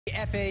The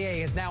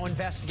FAA is now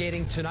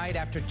investigating tonight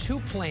after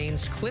two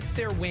planes clipped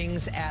their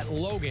wings at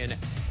Logan.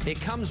 It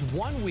comes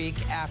 1 week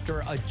after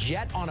a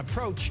jet on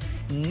approach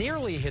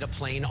nearly hit a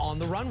plane on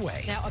the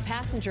runway. Now, a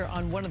passenger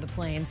on one of the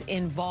planes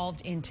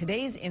involved in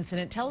today's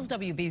incident tells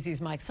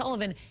WBZ's Mike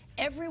Sullivan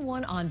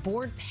everyone on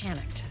board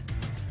panicked.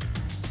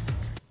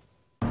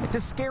 It's a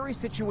scary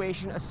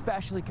situation,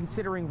 especially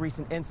considering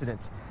recent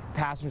incidents.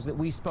 Passengers that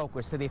we spoke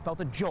with say they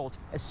felt a jolt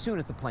as soon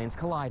as the planes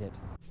collided.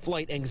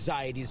 Flight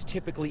anxiety is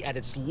typically at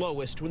its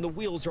lowest when the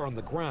wheels are on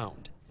the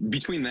ground.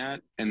 Between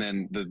that and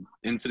then the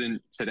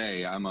incident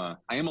today, I am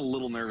a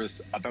little nervous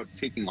about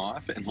taking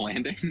off and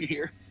landing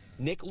here.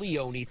 Nick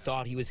Leone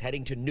thought he was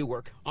heading to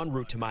Newark en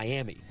route to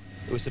Miami.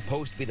 It was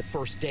supposed to be the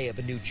first day of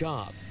a new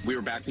job. We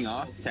were backing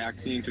off,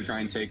 taxiing to try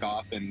and take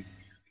off, and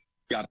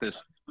got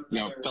this,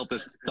 felt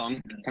this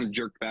thumb kind of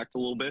jerked back a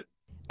little bit.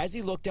 As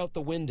he looked out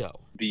the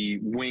window, the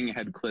wing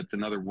had clipped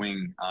another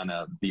wing on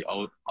the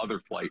other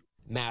flight.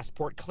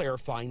 Massport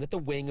clarifying that the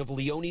wing of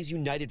Leone's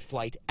United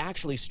flight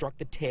actually struck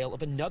the tail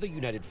of another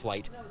United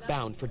flight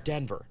bound for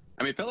Denver.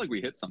 I mean, it felt like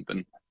we hit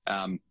something.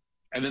 And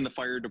then the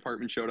fire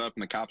department showed up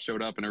and the cops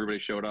showed up and everybody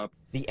showed up.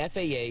 The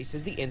FAA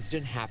says the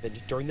incident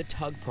happened during the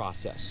tug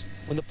process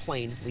when the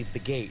plane leaves the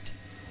gate.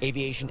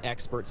 Aviation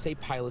experts say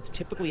pilots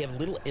typically have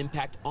little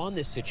impact on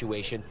this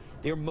situation.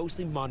 They are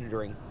mostly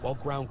monitoring while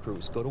ground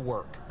crews go to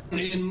work.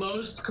 In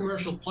most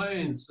commercial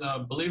planes,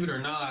 believe it or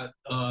not,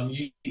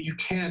 you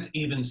can't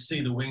even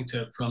see the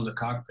wingtip from the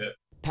cockpit.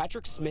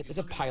 Patrick Smith is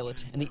a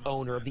pilot and the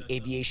owner of the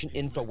aviation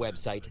info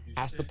website,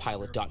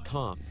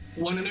 AskThePilot.com.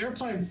 When an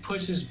airplane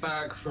pushes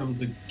back from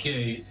the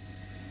gate,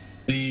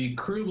 the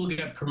crew will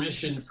get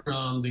permission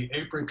from the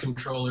apron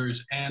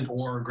controllers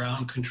and/or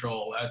ground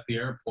control at the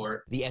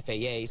airport. The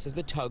FAA says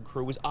the tug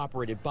crew was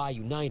operated by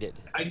United.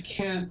 I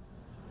can't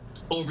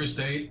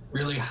overstate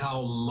really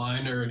how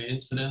minor an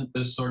incident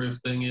this sort of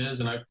thing is,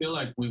 and I feel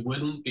like we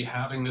wouldn't be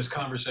having this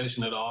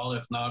conversation at all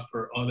if not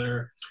for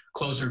other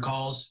closer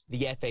calls.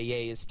 The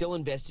FAA is still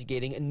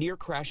investigating a near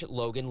crash at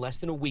Logan less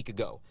than a week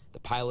ago. The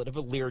pilot of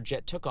a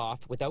Learjet took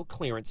off without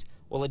clearance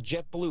while a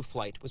JetBlue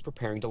flight was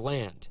preparing to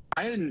land.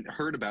 I hadn't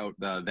heard about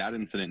that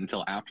incident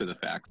until after the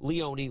fact.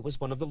 Leone was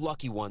one of the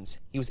lucky ones.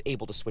 He was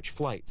able to switch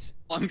flights.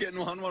 I'm getting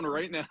on one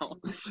right now.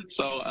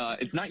 So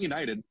it's not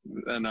United,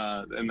 and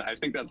I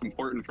think that's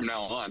important from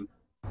now on.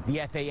 The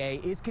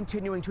FAA is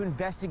continuing to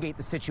investigate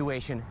the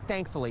situation.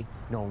 Thankfully,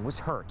 no one was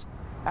hurt.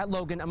 At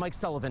Logan, I'm Mike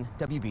Sullivan,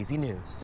 WBZ News.